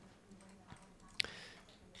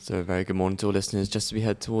So a very good morning to all listeners. Just as we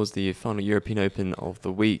head towards the final European Open of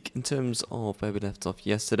the week, in terms of where we left off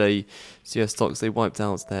yesterday, US stocks, they wiped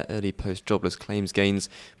out their early post-jobless claims gains,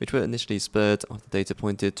 which were initially spurred after data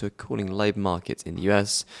pointed to a cooling labour market in the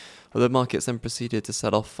US. Although markets then proceeded to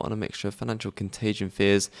sell off on a mixture of financial contagion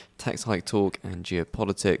fears, tax hike talk and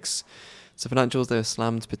geopolitics. So financials, they were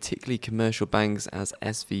slammed, particularly commercial banks, as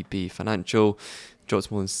SVB Financial dropped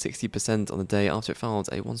more than 60% on the day after it filed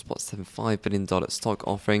a $1.75 billion stock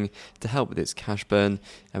offering to help with its cash burn,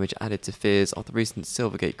 and which added to fears of the recent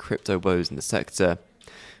Silvergate crypto woes in the sector.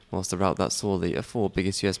 Whilst the rout that saw the four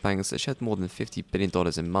biggest US banks shed more than $50 billion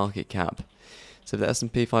in market cap. So the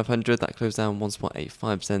S&P 500, that closed down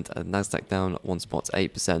 1.85% and the Nasdaq down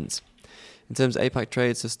 1.8%. In terms of APAC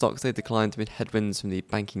trades, the stocks, they declined amid headwinds from the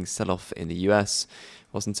banking sell-off in the US.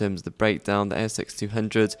 Whilst in terms of the breakdown, the ASX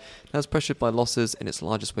 200 now is pressured by losses in its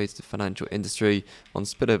largest weighted financial industry on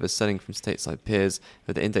spillover selling from stateside peers,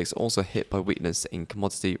 with the index also hit by weakness in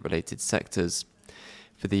commodity-related sectors.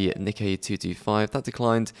 For the Nikkei 225, that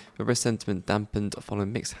declined, with risk sentiment dampened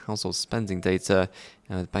following mixed household spending data,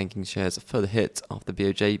 and banking shares further hit after the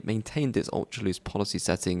BOJ maintained its ultra-loose policy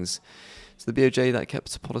settings. So the BOJ, that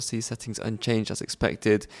kept policy settings unchanged as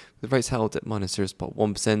expected, with rates held at minus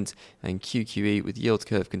 0.1%, and QQE with yield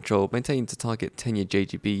curve control maintained to target 10-year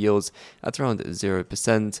JGB yields at around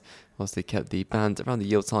 0%, whilst they kept the band around the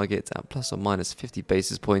yield target at plus or minus 50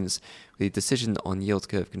 basis points, with the decision on yield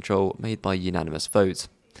curve control made by unanimous vote.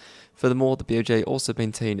 Furthermore, the BOJ also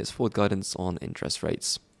maintained its forward guidance on interest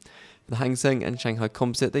rates. The Hang Seng and Shanghai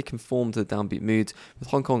Composite, they conformed to the downbeat mood, with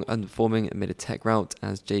Hong Kong underperforming amid a tech rout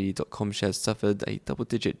as JD.com shares suffered a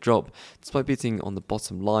double-digit drop despite beating on the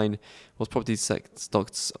bottom line, whilst property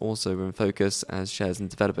stocks also were in focus as shares in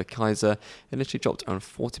developer Kaiser initially dropped around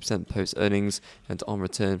 40% post-earnings and on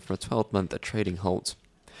return for a 12-month trading halt.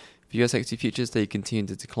 For US equity futures, they continued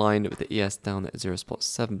to decline, with the ES down at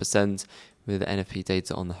 0.7%, with the NFP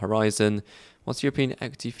data on the horizon, whilst European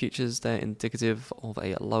equity futures, they're indicative of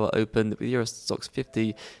a lower open, with Euro Stoxx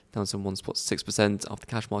 50 down some 1.6% after the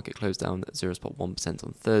cash market closed down at 0.1%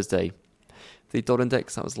 on Thursday. The dollar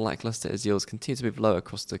index, that was lackluster as yields continue to move lower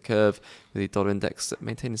across the curve, with the dollar index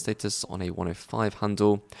maintaining status on a 105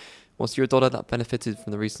 handle. Whilst euro dollar, that benefited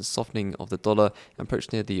from the recent softening of the dollar and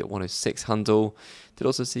approached near the 106 handle. Did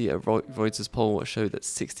also see a Reuters poll show that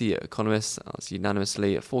 60 economists are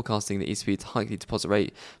unanimously forecasting the ECB to hike the deposit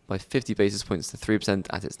rate by 50 basis points to 3%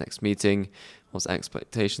 at its next meeting, whilst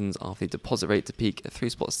expectations are for the deposit rate to peak at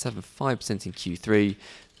 3.75% in Q3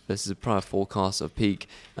 versus a prior forecast of peak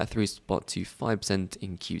at 3.25%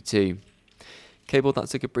 in Q2. Cable, that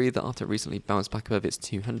took a breather after it recently bounced back above its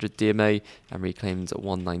 200 DMA and reclaimed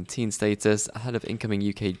 119 status ahead of incoming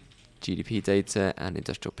UK GDP data and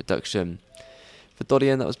industrial production. For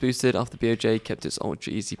Dodian, that was boosted after the BOJ kept its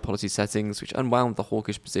ultra-easy policy settings, which unwound the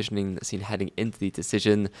hawkish positioning that's seen heading into the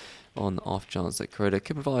decision on off chance that Kuroda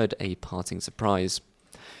could provide a parting surprise.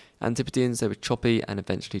 Antipodeans, they were choppy and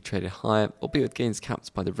eventually traded higher, albeit with gains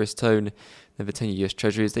capped by the risk tone. Then for 10-year US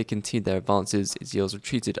Treasuries, they continued their advances. Its yields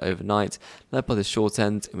retreated overnight, led by the short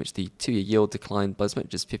end, in which the 2-year yield declined by as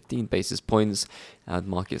much as 15 basis points, and the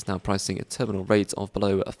market is now pricing a terminal rate of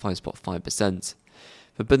below 5.5%.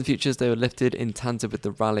 For bond futures, they were lifted in tandem with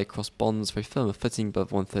the rally across bonds for a firmer footing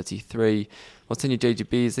above 133, while 10-year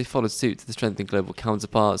JGBs, they followed suit to the strengthened global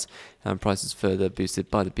counterparts, and prices further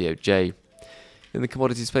boosted by the BOJ. In the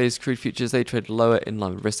commodity space, crude futures, they traded lower in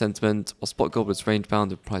line with risk sentiment, while spot gold was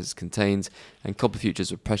range-bound with prices contained, and copper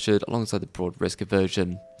futures were pressured alongside the broad risk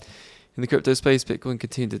aversion. In the crypto space, Bitcoin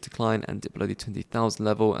continued to decline and dipped below the 20,000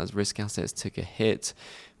 level as risk assets took a hit.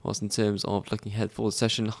 Whilst in terms of looking ahead for the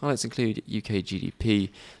session, highlights include UK GDP,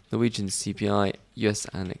 Norwegian CPI, US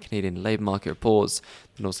and Canadian labour market reports,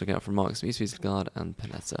 and also looking out for remarks from ECB's Lagarde and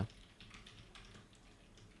Panetta.